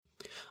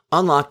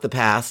Unlock the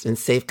past and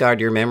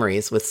safeguard your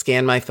memories with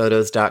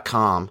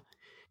scanmyphotos.com.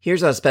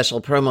 Here's our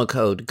special promo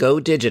code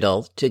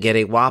GODIGITAL to get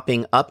a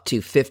whopping up to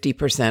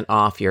 50%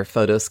 off your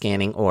photo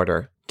scanning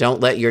order.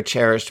 Don't let your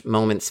cherished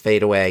moments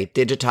fade away.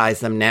 Digitize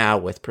them now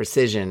with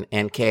precision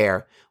and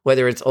care.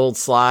 Whether it's old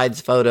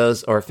slides,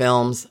 photos, or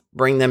films,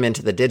 bring them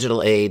into the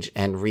digital age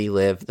and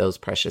relive those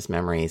precious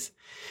memories.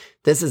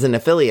 This is an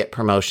affiliate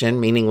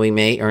promotion, meaning we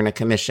may earn a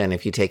commission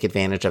if you take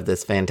advantage of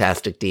this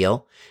fantastic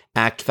deal.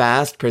 Act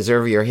fast,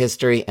 preserve your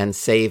history, and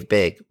save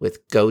big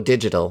with Go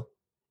Digital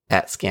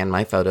at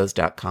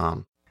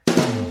scanmyphotos.com.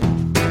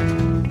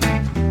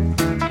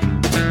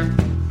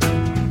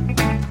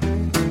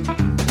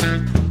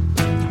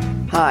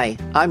 Hi,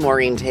 I'm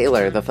Maureen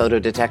Taylor, the photo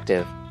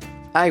detective.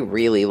 I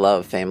really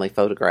love family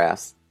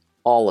photographs.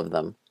 All of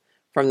them.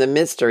 From the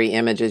mystery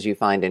images you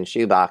find in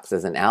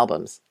shoeboxes and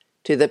albums,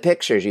 to the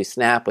pictures you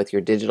snap with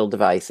your digital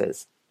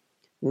devices.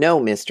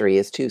 No mystery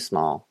is too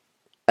small.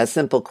 A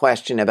simple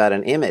question about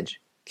an image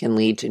can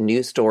lead to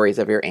new stories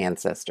of your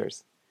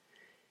ancestors.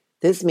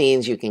 This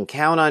means you can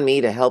count on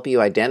me to help you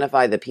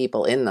identify the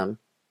people in them,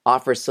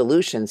 offer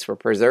solutions for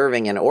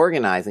preserving and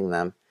organizing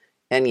them,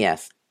 and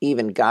yes,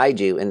 even guide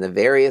you in the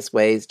various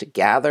ways to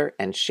gather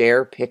and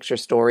share picture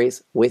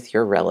stories with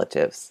your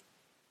relatives.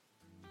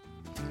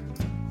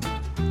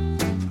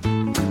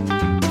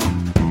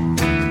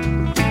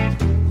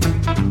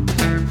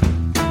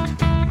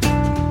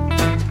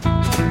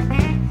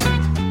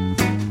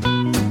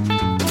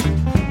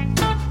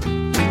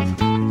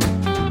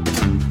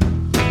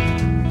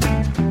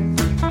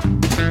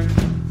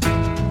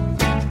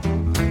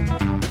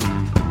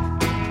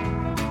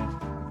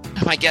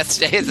 My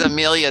guest today is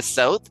Amelia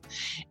Soth,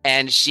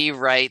 and she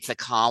writes a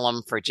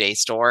column for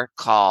JSTOR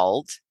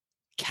called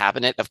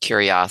Cabinet of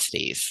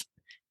Curiosities.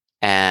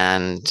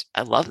 And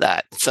I love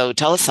that. So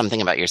tell us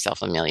something about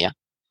yourself, Amelia.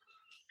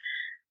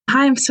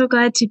 Hi, I'm so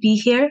glad to be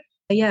here.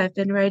 Yeah, I've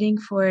been writing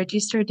for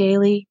JSTOR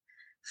Daily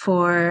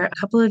for a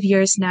couple of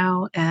years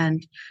now,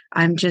 and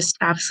I'm just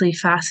absolutely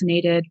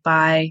fascinated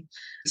by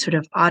sort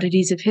of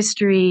oddities of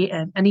history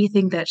and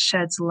anything that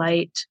sheds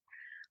light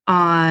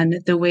on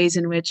the ways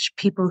in which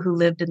people who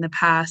lived in the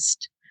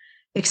past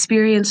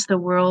experience the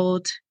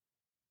world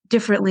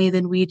differently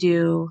than we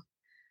do,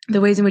 the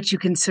ways in which you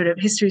can sort of,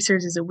 history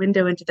serves as a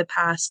window into the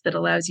past that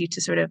allows you to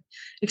sort of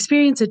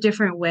experience a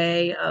different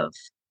way of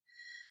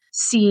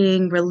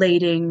seeing,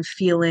 relating,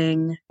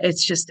 feeling.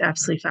 It's just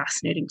absolutely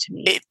fascinating to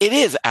me. It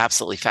is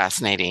absolutely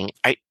fascinating.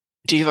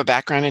 Do you have a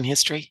background in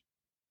history?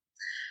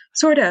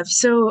 Sort of.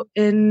 So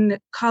in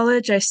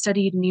college, I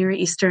studied Near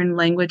Eastern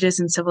languages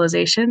and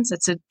civilizations.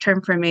 It's a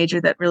term for a major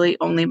that really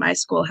only my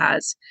school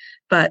has.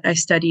 But I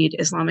studied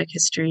Islamic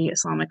history,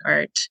 Islamic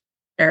art,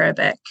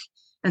 Arabic.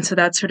 And so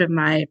that's sort of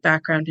my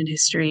background in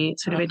history. It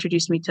sort of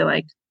introduced me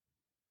to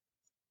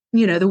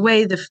the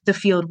way the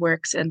field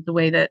works and the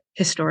way that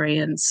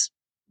historians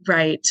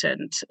write.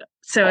 And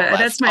so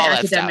that's my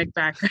academic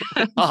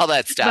background. All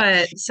that stuff.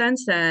 But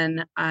since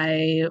then,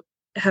 I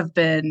have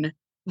been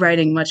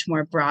writing much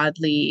more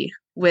broadly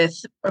with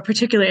a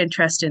particular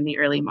interest in the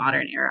early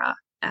modern era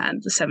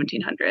and the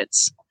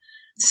 1700s.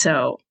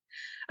 So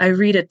I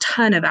read a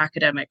ton of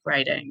academic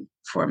writing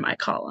for my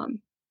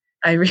column.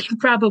 I read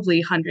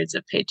probably hundreds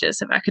of pages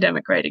of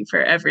academic writing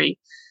for every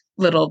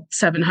little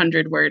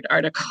 700-word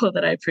article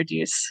that I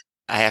produce.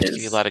 I have to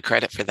give you a lot of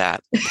credit for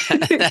that.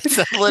 That's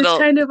a little...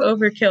 It's kind of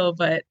overkill,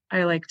 but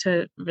I like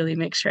to really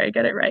make sure I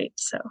get it right.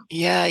 So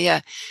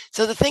Yeah.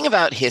 So the thing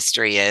about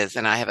history is,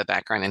 and I have a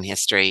background in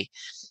history,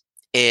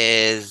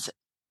 is,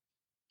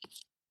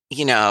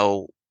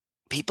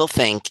 people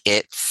think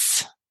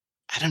it's,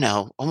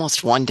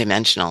 almost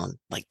one-dimensional.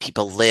 Like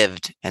people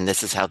lived and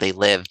this is how they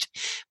lived.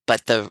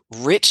 But the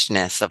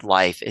richness of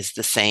life is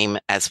the same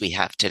as we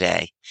have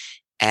today.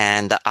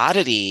 And the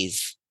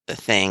oddities, the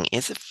thing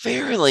is a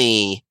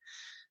fairly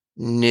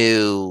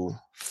new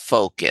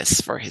focus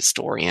for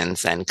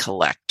historians and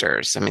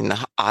collectors. I mean,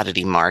 the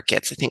oddity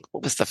markets, I think,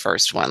 what was the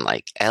first one?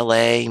 Like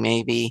LA,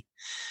 maybe,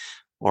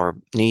 or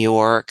New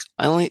York.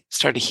 I only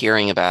started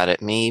hearing about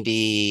it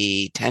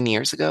maybe 10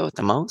 years ago at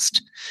the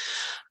most.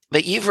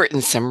 But you've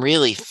written some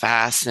really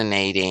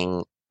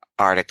fascinating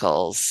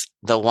articles.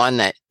 The one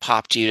that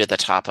popped you to the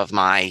top of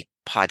my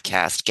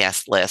podcast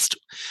guest list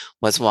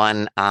was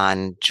one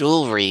on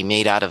jewelry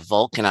made out of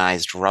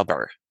vulcanized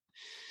rubber.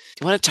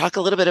 Do you want to talk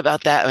a little bit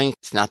about that? I mean,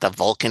 it's not the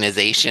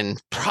vulcanization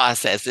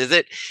process, is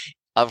it?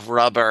 Of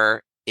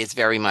rubber is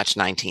very much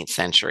 19th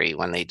century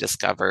when they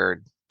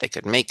discovered they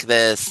could make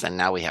this, and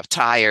now we have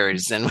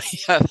tires and we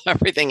have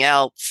everything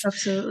else.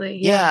 Absolutely.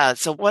 Yeah.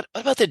 So what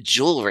about the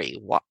jewelry?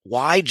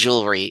 Why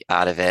jewelry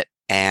out of it?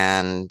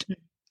 And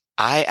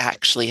I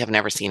actually have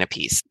never seen a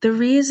piece. The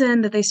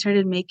reason that they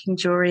started making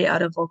jewelry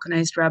out of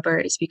vulcanized rubber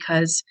is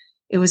because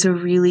it was a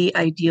really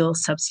ideal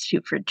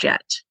substitute for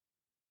jet.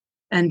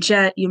 And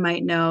jet, you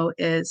might know,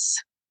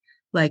 is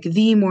like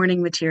the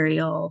mourning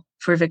material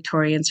for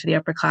Victorians, for the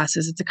upper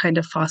classes. It's a kind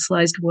of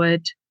fossilized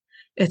wood.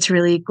 It's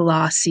really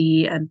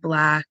glossy and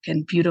black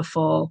and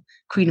beautiful.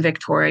 Queen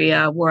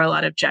Victoria wore a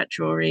lot of jet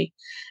jewelry.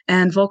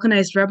 And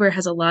vulcanized rubber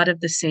has a lot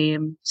of the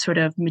same sort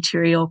of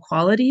material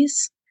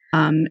qualities.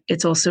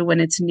 It's also, when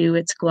it's new,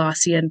 it's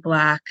glossy and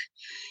black.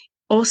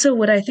 Also,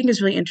 what I think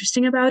is really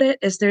interesting about it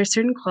is there are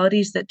certain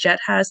qualities that jet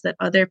has that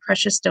other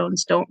precious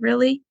stones don't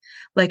really.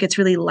 Like it's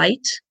really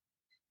light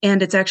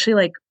and it's actually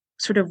like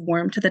sort of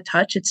warm to the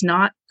touch. It's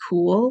not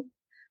cool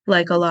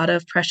like a lot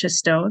of precious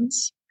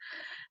stones.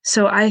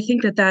 So I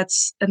think that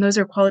and those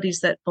are qualities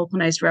that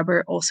vulcanized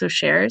rubber also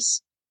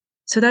shares.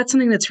 So that's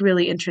something that's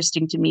really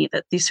interesting to me,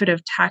 that these sort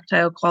of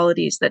tactile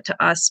qualities that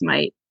to us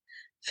might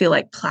feel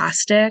like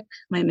plastic,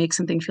 might make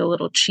something feel a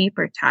little cheap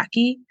or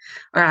tacky,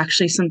 are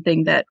actually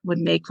something that would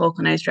make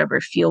vulcanized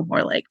rubber feel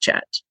more like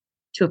jet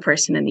to a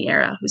person in the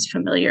era who's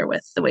familiar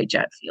with the way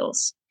jet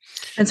feels.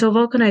 And so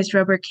vulcanized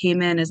rubber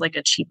came in as like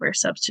a cheaper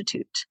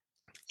substitute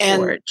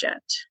And for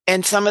jet.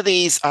 and some of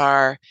these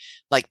are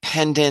like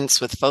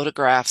pendants with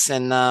photographs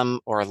in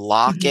them or Mhm.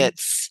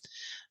 lockets.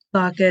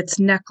 Lockets,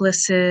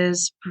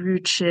 necklaces,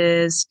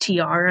 brooches,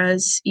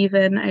 tiaras,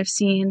 even I've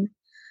seen.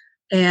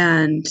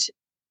 And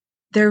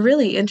they're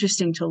really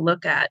interesting to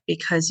look at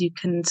because you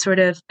can sort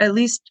of, at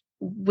least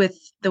with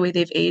the way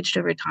they've aged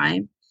over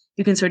time,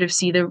 you can sort of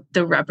see the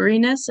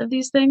rubberiness of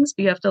these things.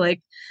 But you have to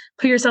like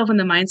put yourself in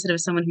the mindset of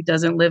someone who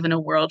doesn't live in a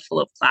world full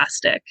of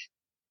plastic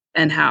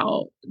and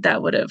how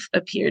that would have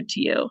appeared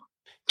to you.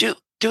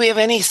 Do we have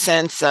any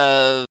sense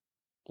of,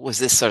 was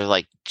this sort of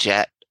like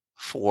jet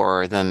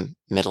for the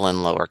middle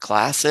and lower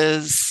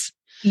classes?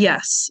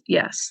 Yes,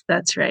 yes,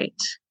 that's right.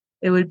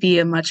 It would be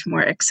a much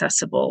more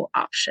accessible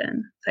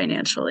option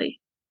financially.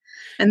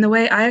 And the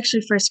way I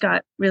actually first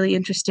got really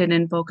interested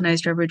in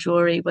vulcanized rubber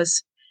jewelry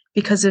was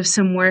because of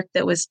some work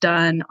that was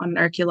done on an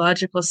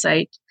archaeological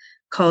site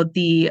called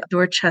the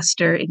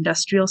Dorchester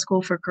Industrial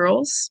School for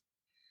Girls.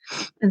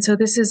 And so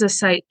this is a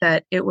site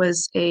that it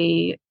was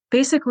a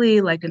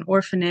basically like an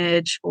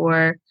orphanage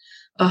or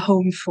a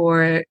home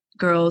for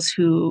girls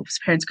whose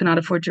parents could not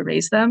afford to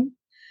raise them.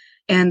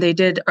 And they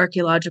did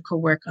archaeological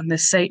work on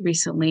this site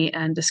recently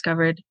and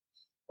discovered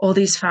all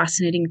these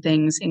fascinating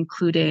things,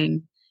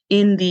 including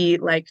in the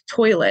like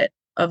toilet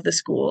of the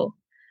school,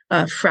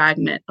 a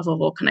fragment of a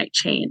vulcanite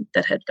chain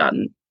that had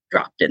gotten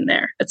dropped in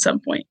there at some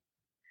point.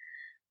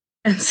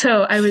 And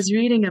so I was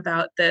reading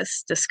about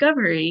this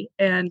discovery,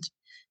 and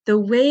the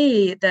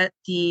way that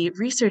the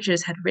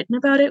researchers had written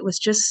about it was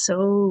just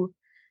so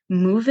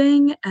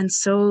moving and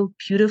so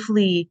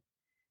beautifully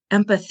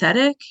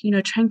empathetic,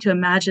 trying to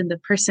imagine the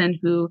person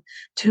to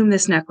whom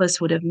this necklace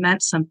would have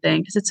meant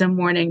something, because it's a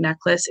mourning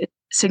necklace. It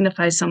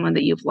signifies someone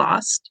that you've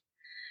lost.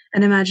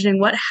 And imagining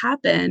what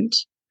happened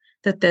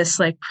that this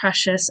like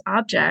precious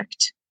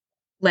object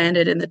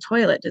landed in the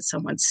toilet. Did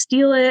someone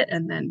steal it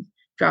and then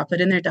drop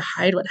it in there to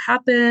hide what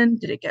happened?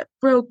 Did it get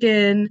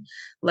broken?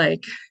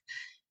 Like,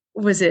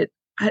 was it,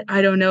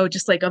 I don't know,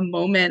 just like a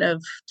moment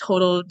of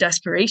total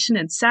desperation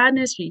and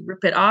sadness? We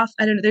rip it off.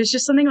 I don't know. There's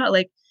just something about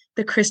like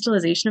the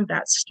crystallization of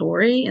that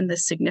story and the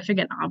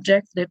significant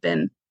object that had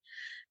been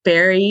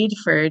buried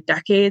for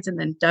decades and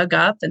then dug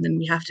up. And then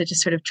we have to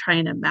just sort of try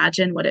and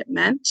imagine what it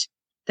meant.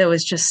 That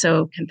was just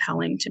so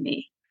compelling to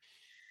me.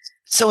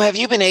 So have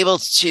you been able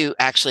to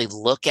actually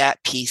look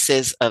at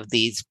pieces of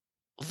these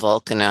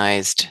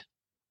vulcanized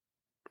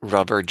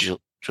rubber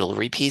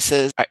jewelry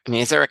pieces? I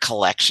mean, is there a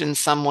collection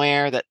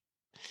somewhere that,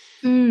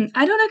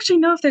 I don't actually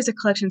know if there's a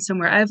collection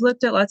somewhere. I've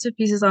looked at lots of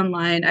pieces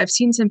online. I've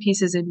seen some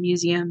pieces in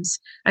museums.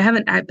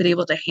 I've been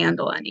able to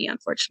handle any,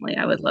 unfortunately.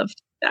 I would love to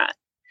do that.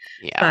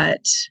 yeah.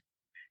 But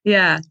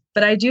yeah,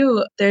 but I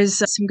do. There's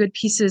some good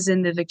pieces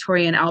in the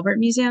Victoria and Albert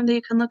Museum that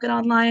you can look at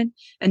online,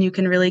 and you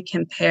can really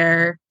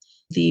compare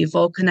the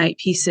vulcanite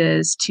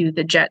pieces to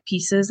the jet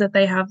pieces that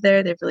they have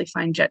there. They have really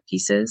fine jet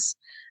pieces.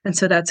 And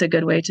so that's a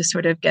good way to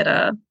sort of get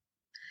a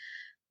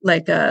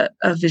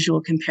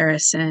visual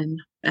comparison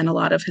and a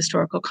lot of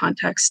historical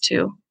context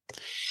too.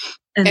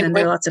 And And then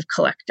there when, are lots of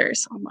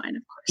collectors online,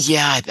 of course.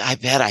 yeah, I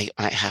bet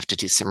I have to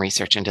do some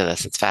research into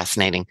this. It's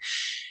fascinating.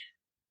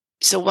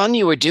 So when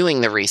you were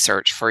doing the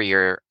research for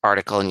your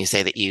article and you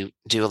say that you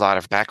do a lot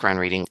of background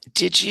reading,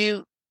 did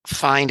you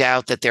find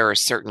out that there are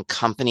certain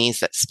companies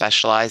that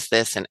specialize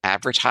this and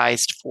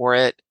advertised for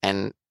it?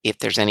 And if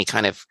there's any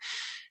kind of,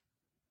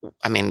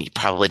 I mean, you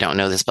probably don't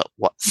know this, but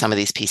what some of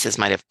these pieces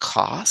might have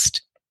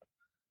cost?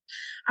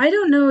 I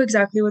don't know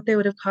exactly what they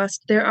would have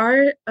cost. There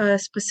are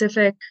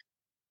specific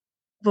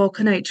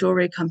vulcanite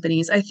jewelry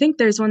companies. I think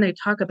there's one they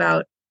talk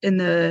about in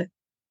the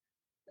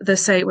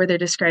site where they're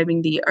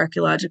describing the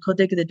archaeological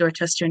dig of the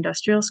Dorchester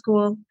Industrial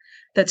School.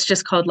 That's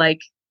just called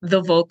like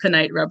the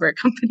Vulcanite Rubber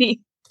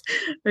Company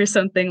or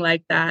something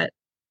like that.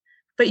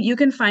 But you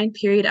can find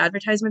period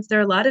advertisements. There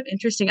are a lot of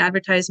interesting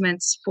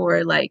advertisements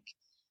for like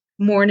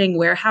mourning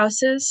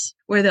warehouses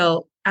where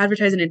they'll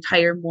advertise an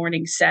entire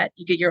mourning set.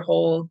 You get your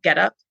whole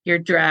getup, your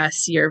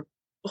dress, your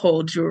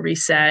whole jewelry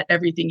set,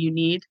 everything you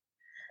need.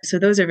 So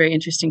those are very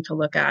interesting to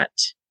look at.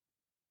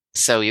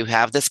 So you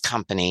have this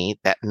company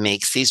that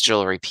makes these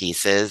jewelry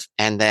pieces,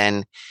 and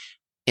then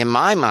in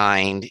my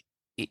mind,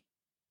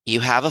 you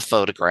have a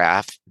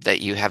photograph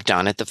that you have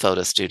done at the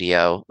photo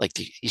studio. Like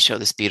you show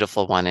this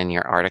beautiful one in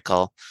your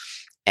article,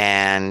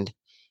 and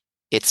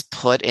it's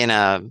put in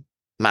a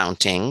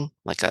mounting,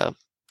 like a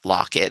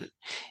locket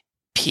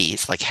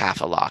piece, like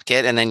half a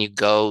locket, and then you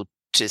go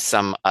to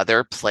some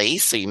other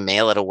place. So you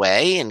mail it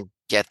away and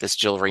get this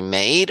jewelry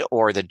made,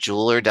 or the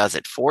jeweler does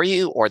it for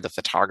you, or the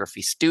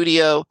photography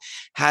studio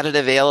had it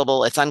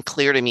available. It's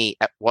unclear to me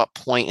at what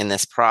point in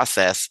this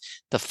process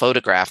the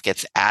photograph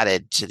gets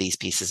added to these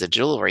pieces of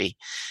jewelry.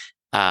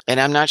 And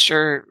I'm not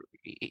sure,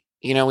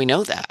 we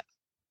know that.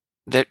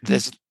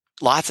 There's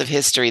lots of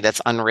history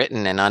that's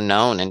unwritten and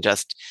unknown and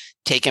just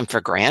taken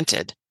for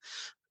granted,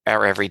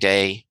 our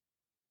everyday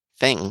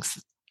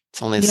things.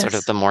 It's only sort of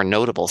Yes, the more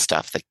notable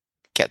stuff that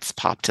gets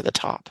popped to the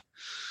top.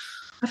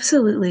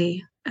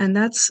 absolutely. And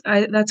that's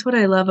what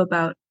I love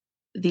about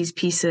these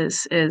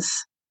pieces is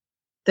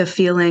the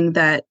feeling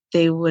that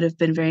they would have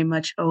been very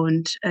much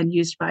owned and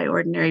used by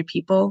ordinary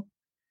people,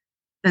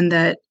 and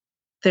that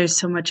there's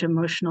so much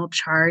emotional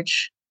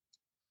charge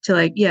to,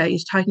 like, yeah, you're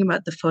talking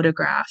about the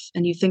photograph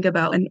and you think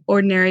about an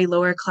ordinary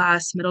lower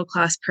class, middle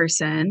class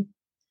person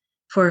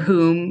for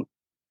whom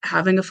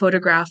having a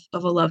photograph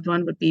of a loved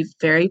one would be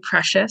very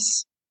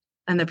precious,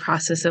 and the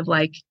process of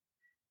like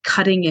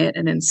cutting it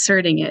and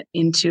inserting it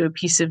into a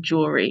piece of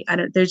jewelry. I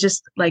don't, there's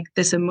just like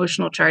this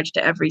emotional charge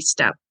to every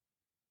step,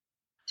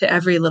 to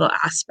every little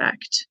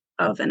aspect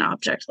of an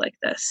object like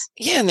this.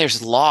 Yeah, and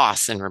there's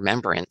loss and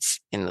remembrance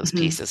in those Mm-hmm.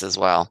 pieces as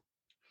well.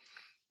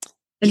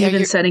 And Yeah, even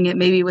you're setting it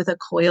maybe with a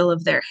coil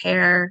of their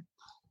hair,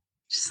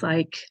 just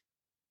like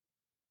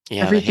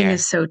yeah, the everything hair.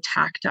 is so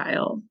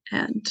tactile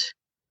and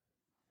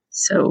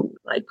so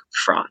like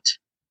fraught.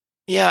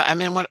 Yeah, I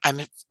mean, what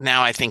I'm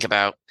now I think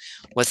about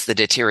what's the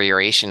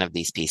deterioration of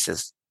these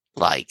pieces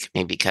like? I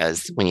mean,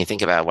 because when you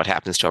think about what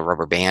happens to a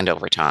rubber band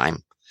over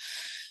time,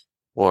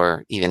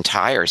 or even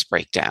tires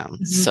break down.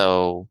 Mm-hmm.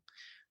 So,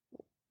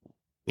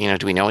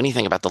 do we know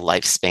anything about the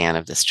lifespan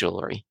of this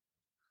jewelry?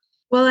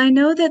 Well, I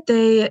know that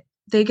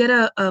they get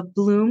a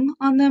bloom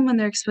on them when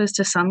they're exposed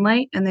to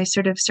sunlight, and they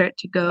sort of start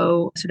to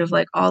go sort of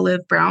like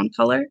olive brown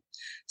color.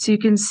 So you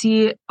can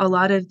see a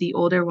lot of the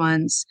older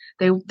ones,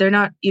 they're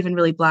not even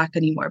really black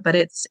anymore, but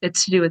it's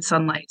to do with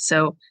sunlight.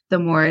 So the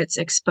more it's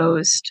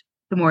exposed,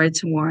 the more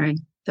it's worn,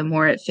 the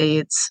more it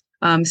fades.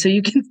 So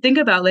you can think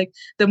about like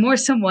the more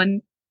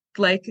someone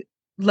like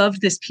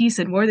loved this piece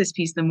and wore this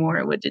piece, the more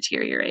it would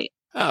deteriorate.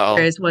 Oh,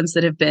 Whereas ones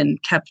that have been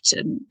kept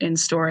in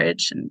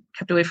storage and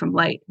kept away from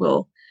light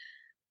will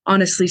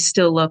honestly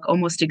still look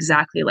almost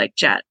exactly like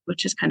jet,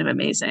 which is kind of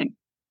amazing.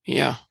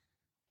 yeah,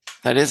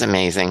 that is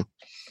amazing.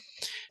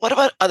 What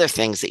about other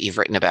things that you've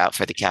written about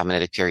for the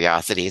Cabinet of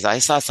Curiosities? I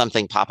saw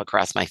something pop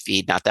across my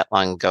feed not that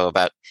long ago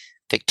about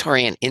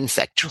Victorian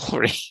insect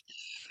jewelry.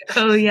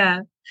 Oh, yeah,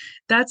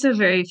 that's a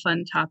very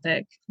fun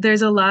topic.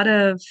 There's a lot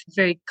of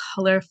very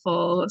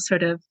colorful,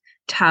 sort of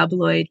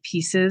tabloid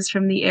pieces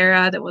from the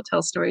era that will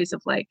tell stories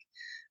of like,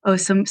 oh,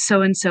 some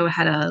so and so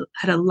had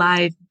a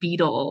live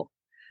beetle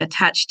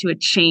attached to a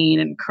chain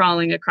and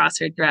crawling across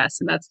her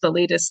dress, and that's the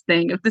latest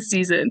thing of the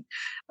season.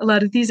 A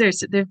lot of these are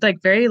they're like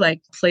very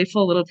like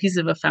playful little pieces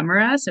of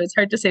ephemera, so it's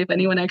hard to say if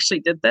anyone actually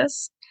did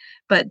this,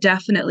 but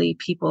definitely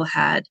people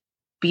had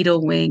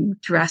beetle wing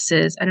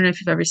dresses. I don't know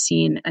if you've ever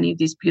seen any of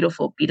these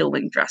beautiful beetle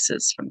wing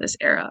dresses from this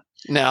era,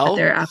 but No?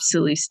 they're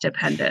absolutely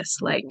stupendous.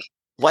 Like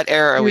What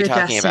era are we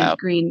talking iridescent about?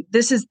 green.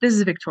 This is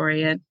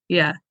Victorian.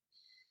 Yeah.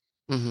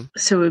 Hmm.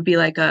 So it would be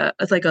like a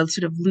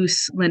sort of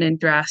loose linen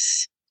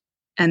dress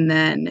and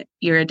then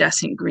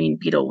iridescent green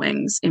beetle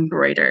wings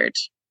embroidered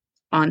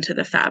onto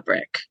the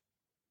fabric.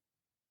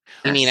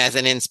 You mean Yes. as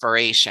an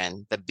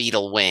inspiration, the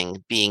beetle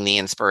wing being the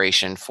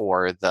inspiration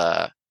for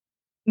the,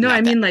 No, I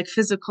not that mean like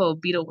physical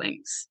beetle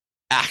wings,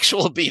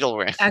 actual beetle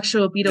wing.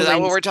 actual Is beetle that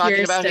what wings we're talking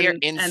pierced about here?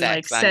 and like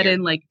Insects on set your,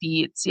 in like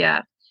beads.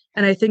 Yeah.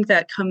 And I think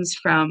that comes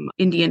from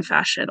Indian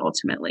fashion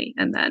ultimately,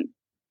 and then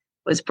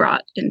was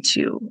brought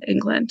into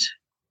England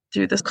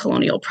through this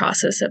colonial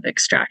process of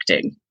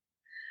extracting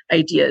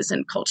ideas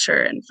and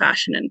culture and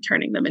fashion and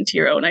turning them into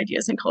your own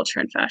ideas and culture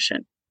and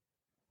fashion.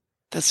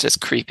 that's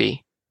just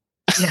creepy.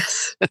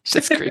 Yes, That's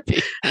just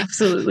creepy.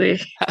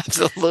 absolutely. But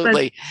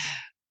Absolutely.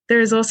 there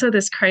is also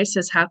this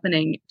crisis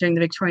happening during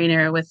the Victorian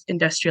era with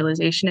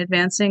industrialization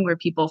advancing, where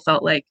people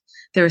felt like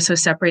they were so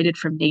separated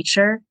from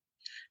nature.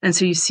 And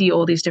so you see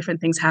all these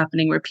different things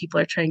happening where people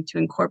are trying to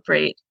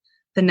incorporate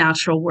the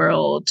natural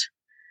world,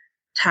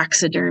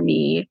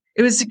 taxidermy.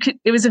 It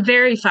was a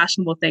very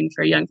fashionable thing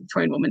for a young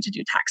Victorian woman to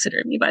do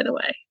taxidermy, by the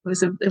way.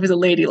 It was a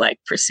ladylike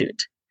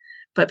pursuit.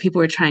 But people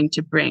were trying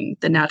to bring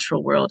the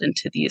natural world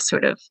into these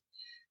sort of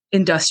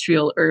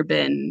industrial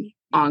urban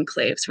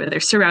enclaves where they're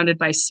surrounded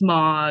by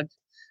smog,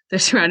 they're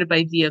surrounded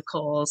by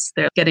vehicles,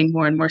 they're getting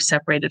more and more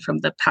separated from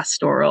the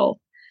pastoral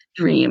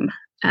dream.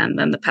 And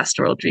then the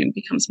pastoral dream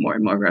becomes more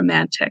and more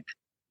romantic.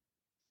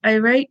 I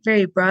write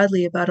very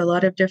broadly about a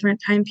lot of different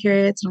time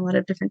periods and a lot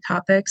of different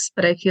topics,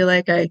 but I feel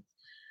like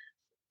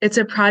it's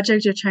a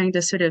project of trying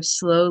to sort of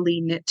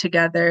slowly knit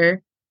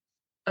together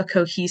a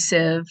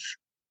cohesive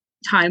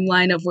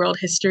timeline of world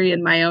history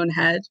in my own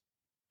head.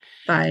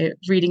 by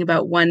reading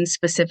about one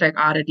specific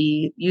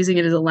oddity, using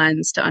it as a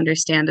lens to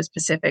understand a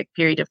specific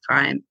period of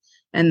time,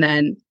 and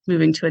then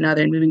moving to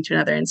another and moving to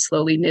another and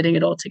slowly knitting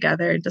it all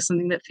together into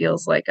something that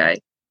feels like I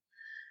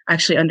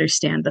actually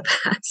understand the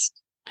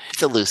past.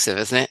 It's elusive,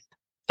 isn't it?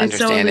 It's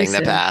so Understanding the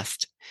elusive.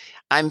 past.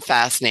 I'm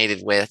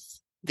fascinated with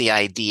the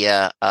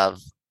idea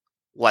of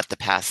what the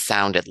past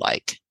sounded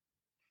like,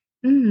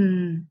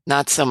 Mm,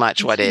 not so much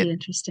that's what really it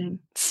interesting.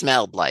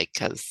 smelled like,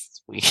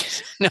 because we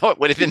know it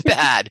would have been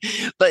bad,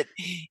 but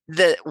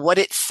the what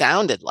it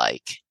sounded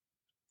like,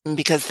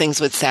 because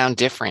things would sound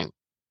different.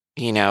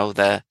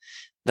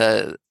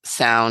 The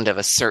sound of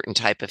a certain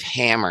type of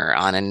hammer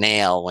on a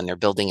nail when they're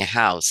building a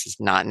house is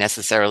not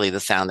necessarily the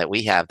sound that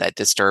we have, that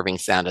disturbing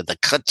sound of the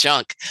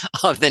ka-chunk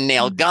of the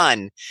nail Mm,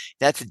 gun.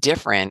 That's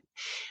different.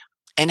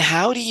 And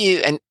how do you,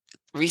 and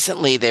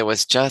recently there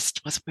was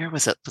where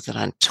was it? Was it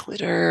on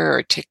Twitter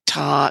or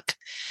TikTok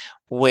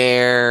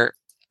where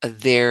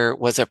there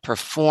was a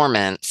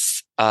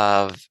performance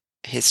of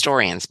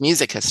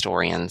music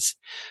historians,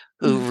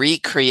 who mm,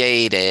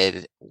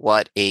 recreated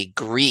what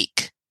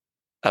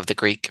of the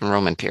Greek and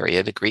Roman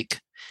period, a Greek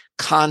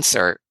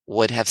concert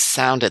would have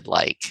sounded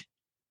like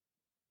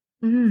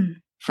mm.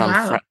 from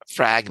Wow,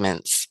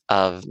 fragments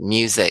of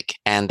music,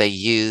 and they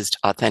used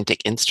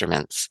authentic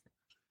instruments,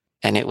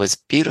 and it was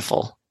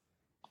beautiful.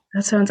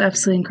 that sounds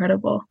absolutely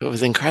incredible. It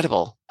was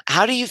incredible.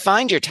 How do you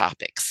find your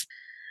topics?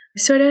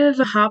 Sort of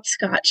a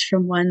hopscotch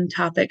from one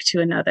topic to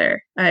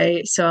another.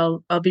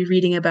 I'll be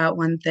reading about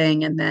one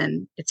thing and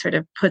then it sort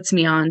of puts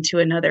me on to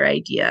another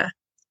idea.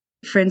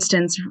 For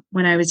instance,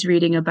 when I was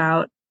reading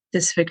about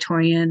this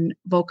Victorian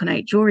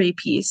vulcanite jewelry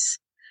piece,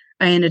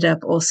 I ended up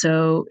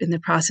also in the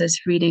process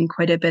reading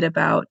quite a bit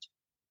about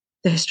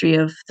the history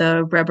of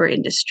the rubber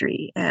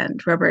industry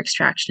and rubber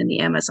extraction in the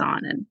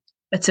Amazon. And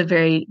it's a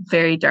very,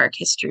 very dark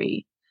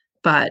history.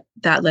 But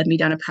that led me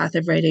down a path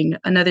of writing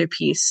another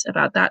piece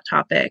about that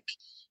topic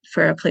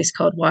for a place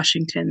called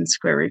Washington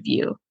Square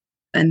Review.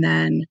 And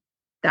then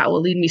that will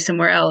lead me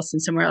somewhere else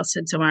and somewhere else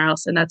and somewhere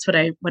else. And that's what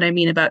I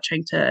mean about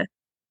trying to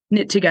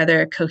knit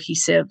together a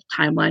cohesive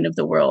timeline of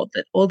the world,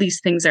 that all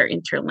these things are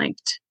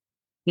interlinked,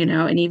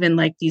 and even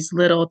like these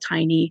little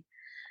tiny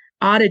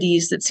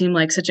oddities that seem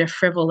like such a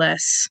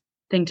frivolous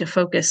thing to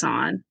focus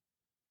on,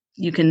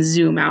 you can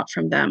zoom out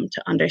from them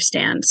to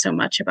understand so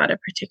much about a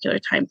particular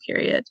time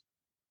period.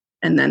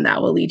 And then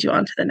that will lead you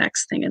on to the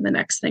next thing and the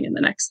next thing and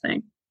the next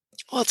thing.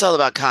 Well, it's all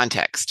about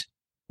context.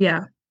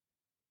 Yeah.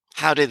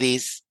 How do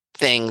these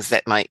things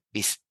that might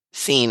be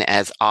seen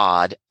as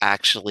odd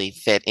actually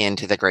fit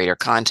into the greater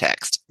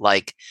context,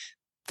 like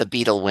the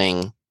beetle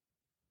wing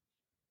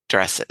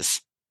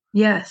dresses?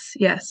 Yes.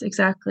 Yes.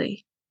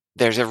 Exactly.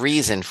 There's a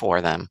reason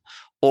for them.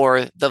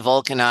 Or the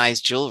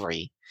vulcanized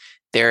jewelry.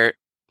 They're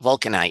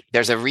vulcanite.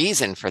 There's a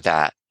reason for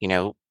that.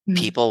 Mm.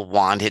 People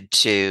wanted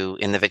to,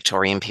 in the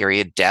Victorian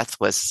period, death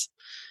was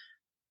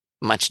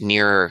much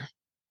nearer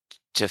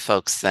to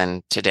folks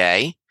than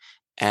today.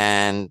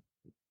 And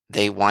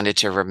they wanted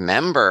to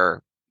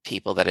remember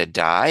people that had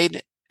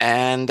died,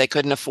 and they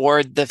couldn't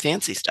afford the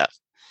fancy stuff.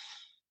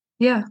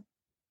 Yeah.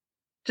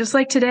 Just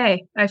like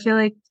today, I feel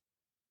like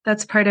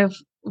that's part of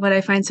what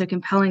I find so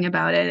compelling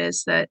about it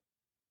is that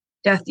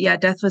death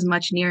was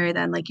much nearer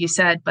than, like you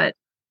said, but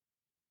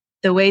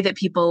the way that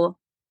people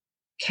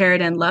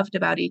cared and loved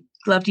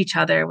each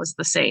other was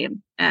the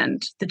same,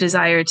 and the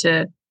desire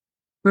to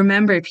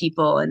remember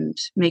people and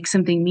make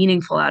something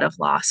meaningful out of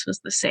loss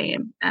was the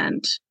same.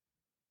 And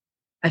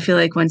I feel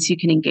like once you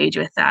can engage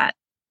with that,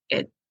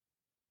 it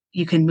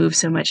you can move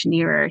so much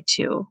nearer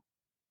to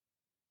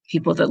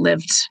people that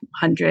lived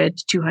 100,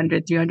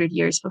 200, 300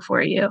 years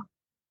before you.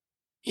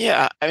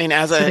 Yeah, I mean,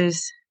 So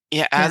there's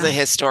as yeah. a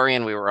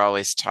historian, we were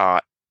always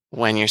taught,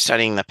 when you're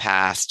studying the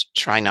past,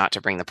 try not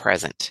to bring the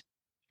present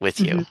with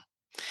you. Hmm.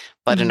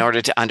 But in Hmm.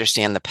 order to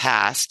understand the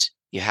past,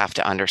 you have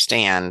to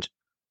understand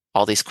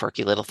all these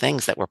quirky little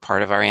things that were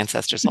part of our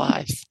ancestors'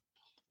 lives.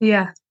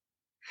 Yeah.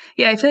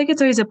 Yeah, I feel like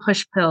it's always a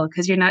push pill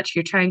because you're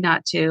trying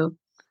not to,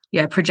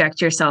 yeah, project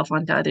yourself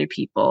onto other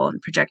people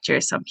and project your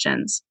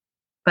assumptions.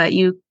 But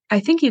I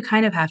think you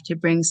kind of have to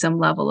bring some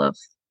level of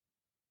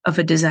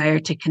a desire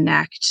to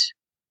connect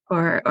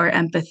or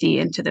empathy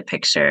into the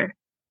picture,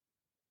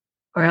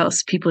 or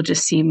else people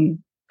just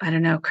seem, I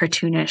don't know,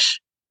 cartoonish.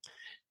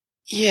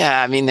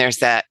 Yeah, I mean, there's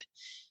that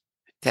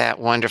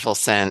wonderful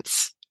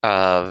sense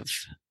of,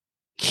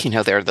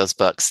 there are those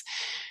books,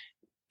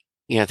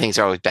 things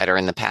are always better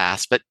in the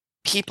past, but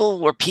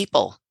people were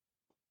people.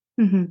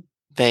 Hmm.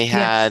 They Yes.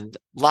 had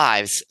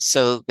lives,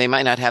 so they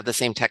might not have the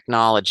same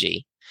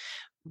technology,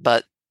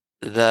 but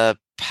the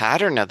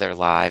pattern of their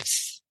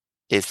lives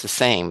is the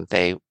same.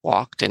 They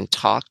walked and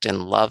talked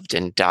and loved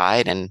and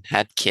died and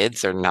had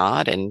kids or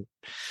not, and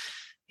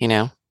you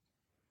know,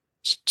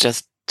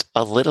 just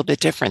a little bit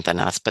different than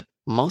us, but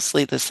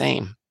mostly the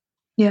same.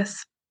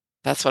 Yes.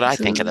 That's what I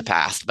think of the Absolutely.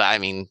 past. But I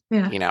mean,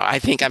 Yeah. I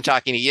think I'm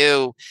talking to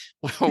you.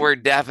 We're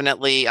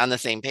definitely on the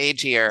same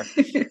page here,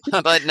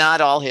 but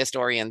not all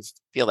historians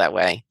feel that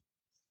way.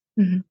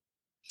 Hmm.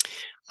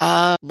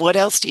 What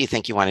else do you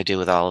think you want to do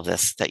with all of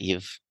this that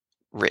you've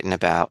written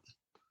about?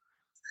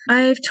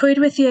 I've toyed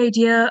with the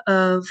idea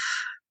of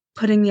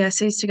putting the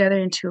essays together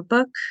into a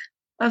book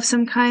of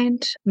some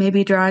kind,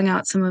 maybe drawing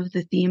out some of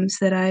the themes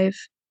that I've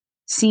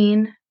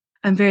seen.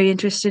 I'm very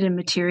interested in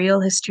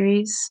material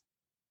histories.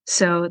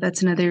 So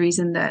that's another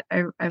reason that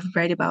I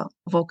write about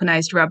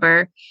vulcanized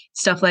rubber,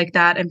 stuff like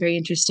that. I'm very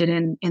interested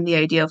in the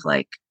idea of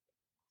like,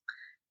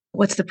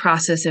 what's the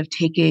process of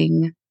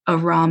taking a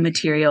raw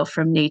material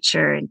from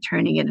nature and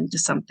turning it into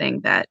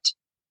something that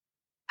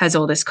has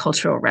all this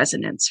cultural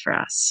resonance for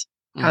us?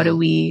 How do Hmm.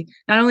 we,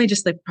 not only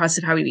just the process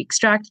of how we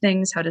extract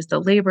things, how does the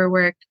labor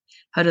work?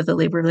 How do the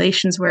labor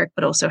relations work?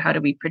 But also how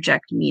do we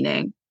project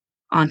meaning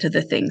onto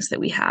the things that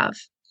we have?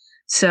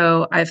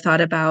 So I've thought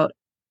about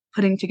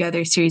putting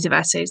together a series of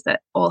essays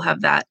that all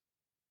have that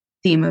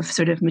theme of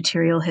sort of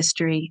material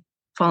history,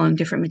 following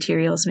different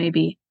materials,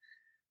 maybe.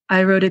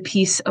 I wrote a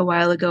piece a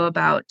while ago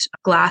about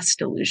glass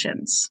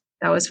delusions.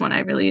 That was one I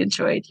really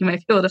enjoyed. You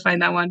might be able to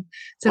find that one.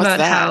 It's What's about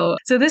that? how,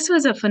 so this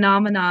was a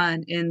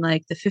phenomenon in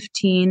like the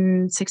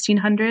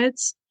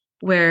 1600s,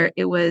 where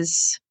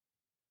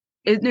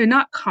they're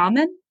not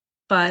common,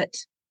 but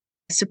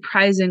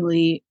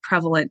surprisingly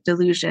prevalent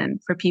delusion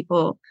for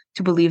people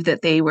to believe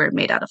that they were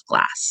made out of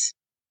glass.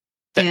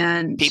 That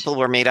And people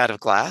were made out of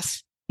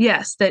glass?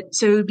 yes, that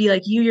so it would be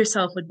like you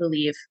yourself would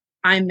believe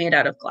I'm made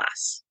out of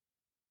glass.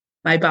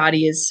 My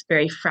body is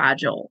very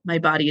fragile. My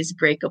body is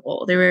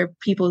breakable. There were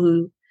people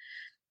who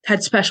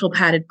had special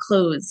padded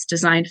clothes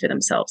designed for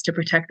themselves to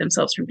protect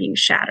themselves from being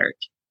shattered,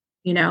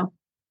 you know?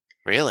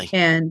 Really?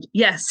 And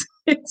yes,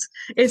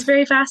 it's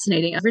very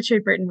fascinating.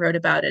 Richard Burton wrote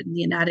about it in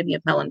The Anatomy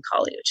of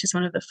Melancholy, which is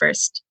one of the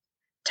first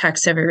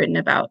texts ever written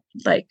about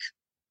like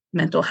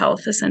mental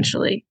health,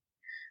 essentially.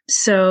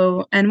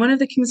 So, and one of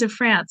the kings of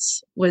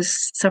France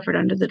was suffered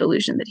under the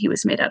delusion that he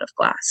was made out of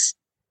glass.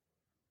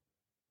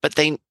 But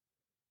they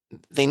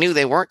knew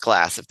they weren't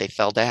glass if they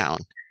fell down.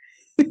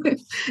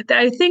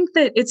 I think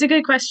that it's a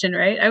good question,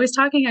 right? I was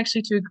talking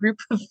actually to a group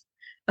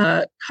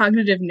of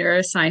cognitive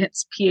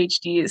neuroscience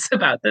PhDs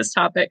about this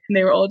topic, and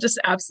they were all just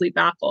absolutely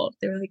baffled.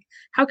 They were like,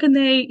 how can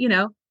they,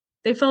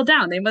 they fell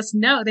down. They must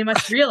know, they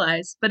must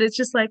realize. But it's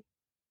just like,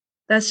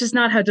 that's just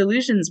not how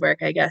delusions work,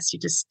 I guess. You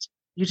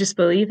just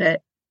believe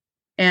it.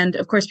 And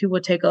of course, people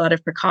would take a lot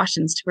of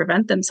precautions to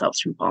prevent themselves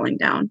from falling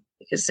down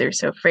because they're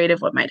so afraid of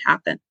what might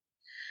happen.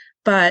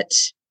 But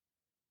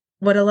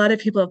what a lot of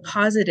people have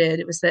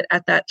posited was that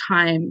at that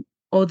time,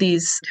 all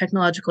these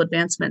technological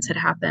advancements had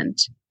happened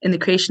in the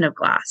creation of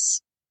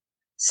glass.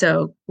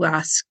 So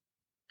glass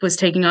was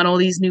taking on all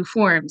these new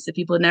forms that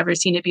people had never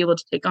seen it be able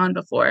to take on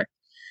before.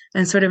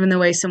 And sort of in the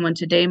way someone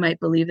today might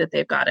believe that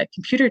they've got a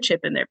computer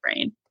chip in their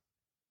brain.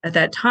 At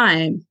that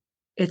time,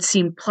 it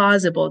seemed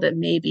plausible that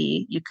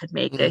maybe you could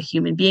make a Mm.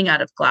 human being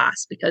out of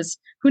glass because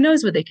who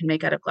knows what they can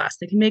make out of glass?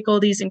 They can make all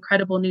these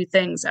incredible new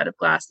things out of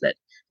glass that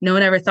no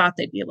one ever thought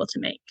they'd be able to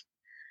make.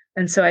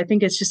 And so I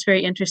think it's just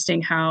very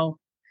interesting how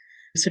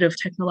sort of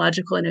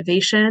technological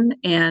innovation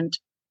and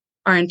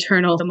our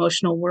internal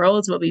emotional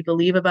worlds, what we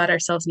believe about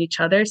ourselves and each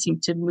other, seem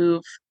to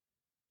move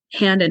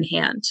hand in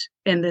hand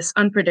in this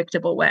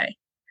unpredictable way.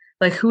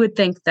 Like, who would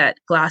think that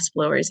glass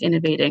blowers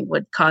innovating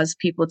would cause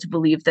people to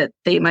believe that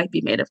they might be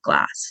made of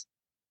glass?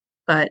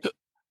 But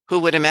Who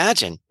would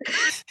imagine?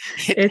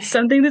 it's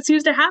something that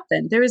seems to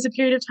happen. There was a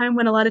period of time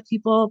when a lot of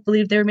people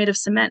believed they were made of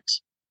cement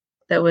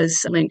that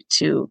was linked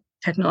to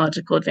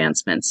technological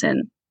advancements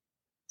in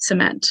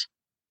cement.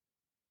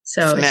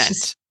 So it's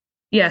just, Cement.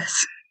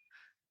 yes,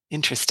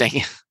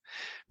 Interesting.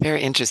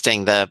 Very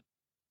interesting. The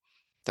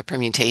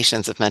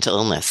permutations of mental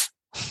illness.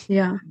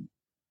 yeah,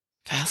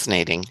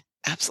 Fascinating.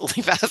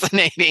 Absolutely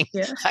fascinating.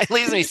 yeah. It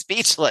leaves me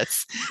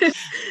speechless. Uh,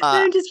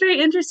 I'm just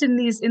very interested in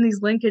these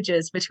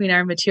linkages between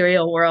our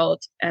material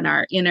world and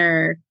our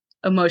inner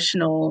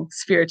emotional,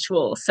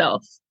 spiritual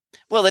self.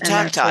 well, the And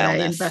that's what I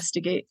tactileness,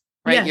 investigate.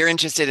 right? You're Yes,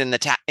 interested in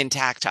in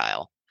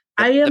tactile,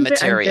 the I'm very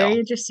material,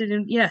 interested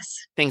in, yes,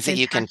 things that in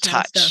you can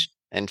tactile stuff. touch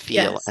and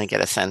feel and Yes,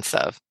 get a sense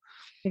of.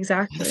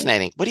 exactly.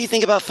 Fascinating. What do you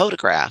think about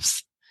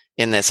photographs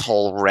in this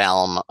whole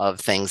realm of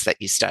things that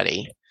you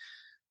study?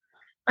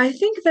 I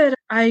think that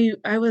I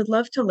would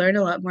love to learn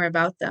a lot more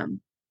about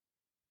them.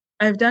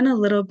 I've done a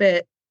little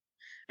bit.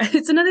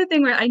 It's another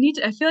thing where I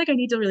feel like I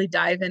need to really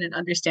dive in and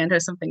understand how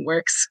something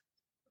works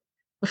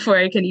before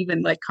I can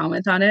even like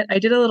comment on it. I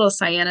did a little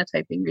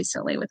cyanotyping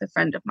recently with a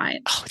friend of mine.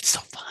 Oh, it's so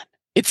fun.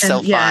 It's so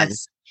And fun.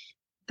 yes,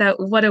 that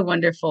what a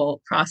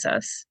wonderful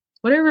process.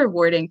 What a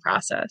rewarding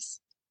process.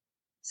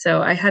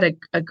 So I had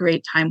a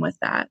great time with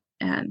that.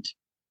 And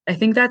I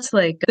think that's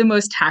like the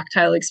most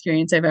tactile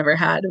experience I've ever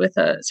had with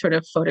a sort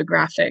of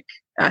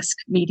photographic-esque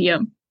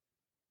medium.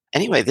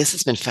 Anyway, this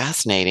has been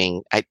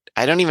fascinating.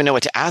 I don't even know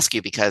what to ask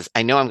you because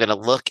I know I'm going to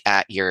look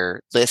at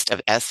your list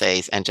of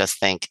essays and just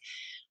think,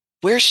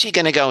 where's she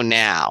going to go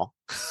now?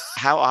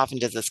 How often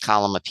does this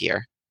column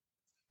appear?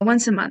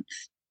 Once a month.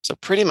 So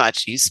pretty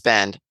much you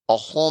spend a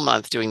whole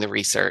month doing the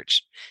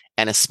research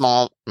and a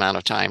small amount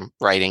of time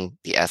writing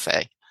the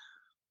essay.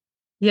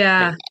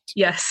 Yeah, Pretty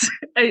yes.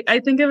 I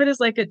think of it as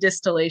like a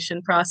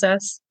distillation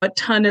process. A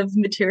ton of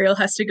material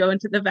has to go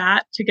into the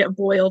vat to get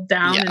boiled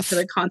down into Yes.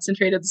 the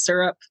concentrated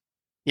syrup.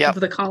 Yep.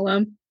 of the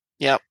column.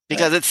 Yep. But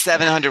Because it's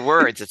 700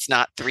 words. It's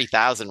not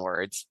 3,000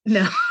 words.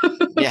 no.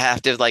 You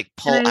have to like And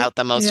pull out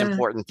the most yeah.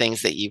 important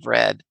things that you've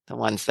read, the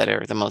ones that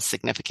are the most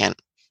significant.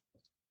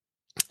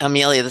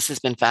 Amelia, this has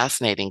been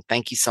fascinating.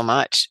 Thank you so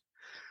much.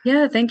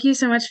 Yeah, thank you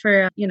so much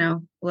for,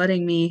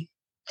 letting me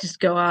just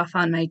go off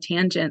on my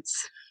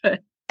tangents. I really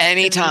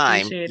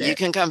Anytime. appreciate You it.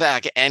 can come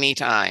back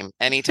anytime,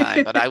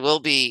 anytime. But I will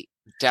be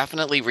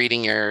definitely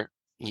reading your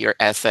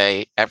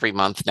essay every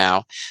month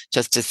now,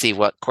 just to see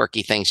what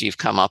quirky things you've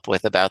come up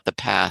with about the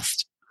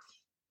past.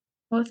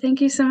 Well,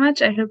 thank you so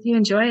much. I hope you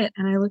enjoy it,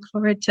 and I look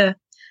forward to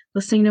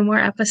listening to more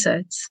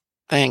episodes.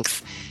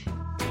 Thanks.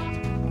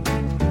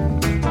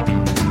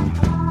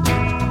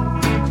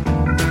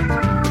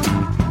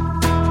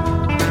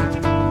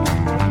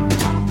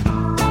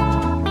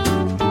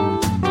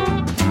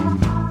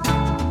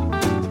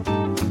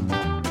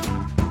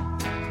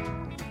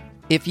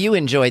 If you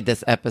enjoyed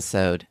this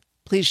episode,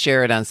 please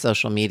share it on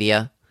social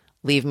media,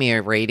 leave me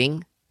a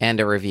rating and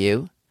a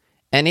review.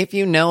 And if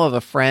you know of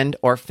a friend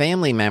or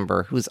family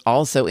member who's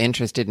also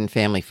interested in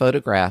family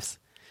photographs,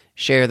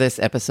 share this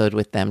episode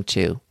with them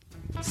too.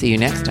 See you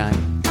next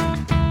time.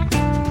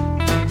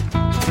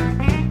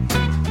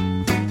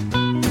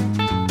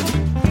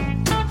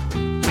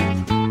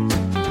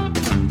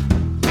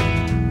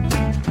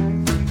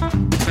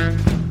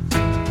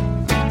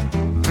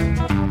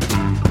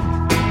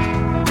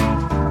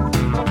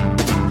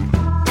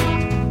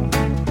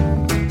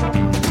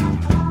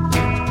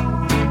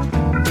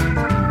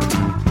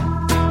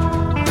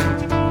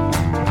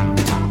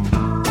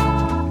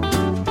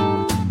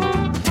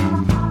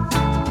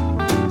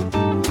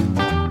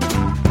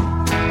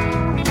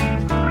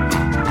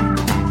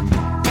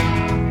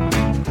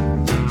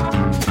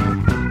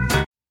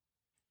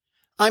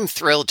 I'm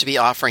thrilled to be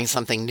offering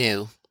something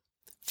new.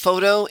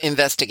 Photo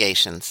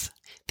investigations.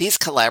 These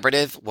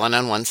collaborative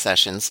one-on-one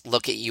sessions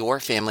look at your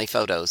family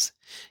photos.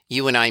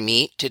 You and I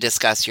meet to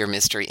discuss your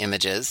mystery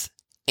images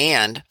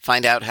and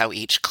find out how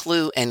each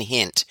clue and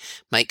hint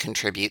might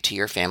contribute to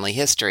your family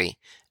history.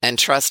 And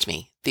trust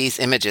me, these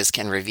images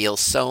can reveal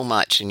so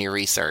much in your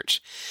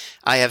research.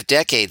 I have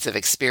decades of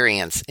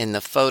experience in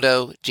the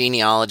photo,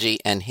 genealogy,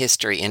 and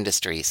history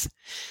industries.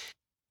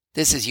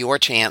 This is your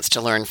chance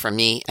to learn from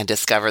me and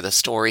discover the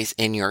stories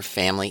in your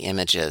family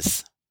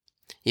images.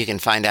 You can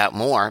find out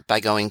more by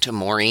going to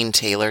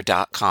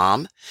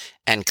MaureenTaylor.com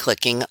and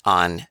clicking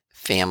on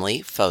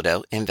Family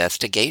Photo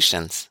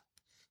Investigations.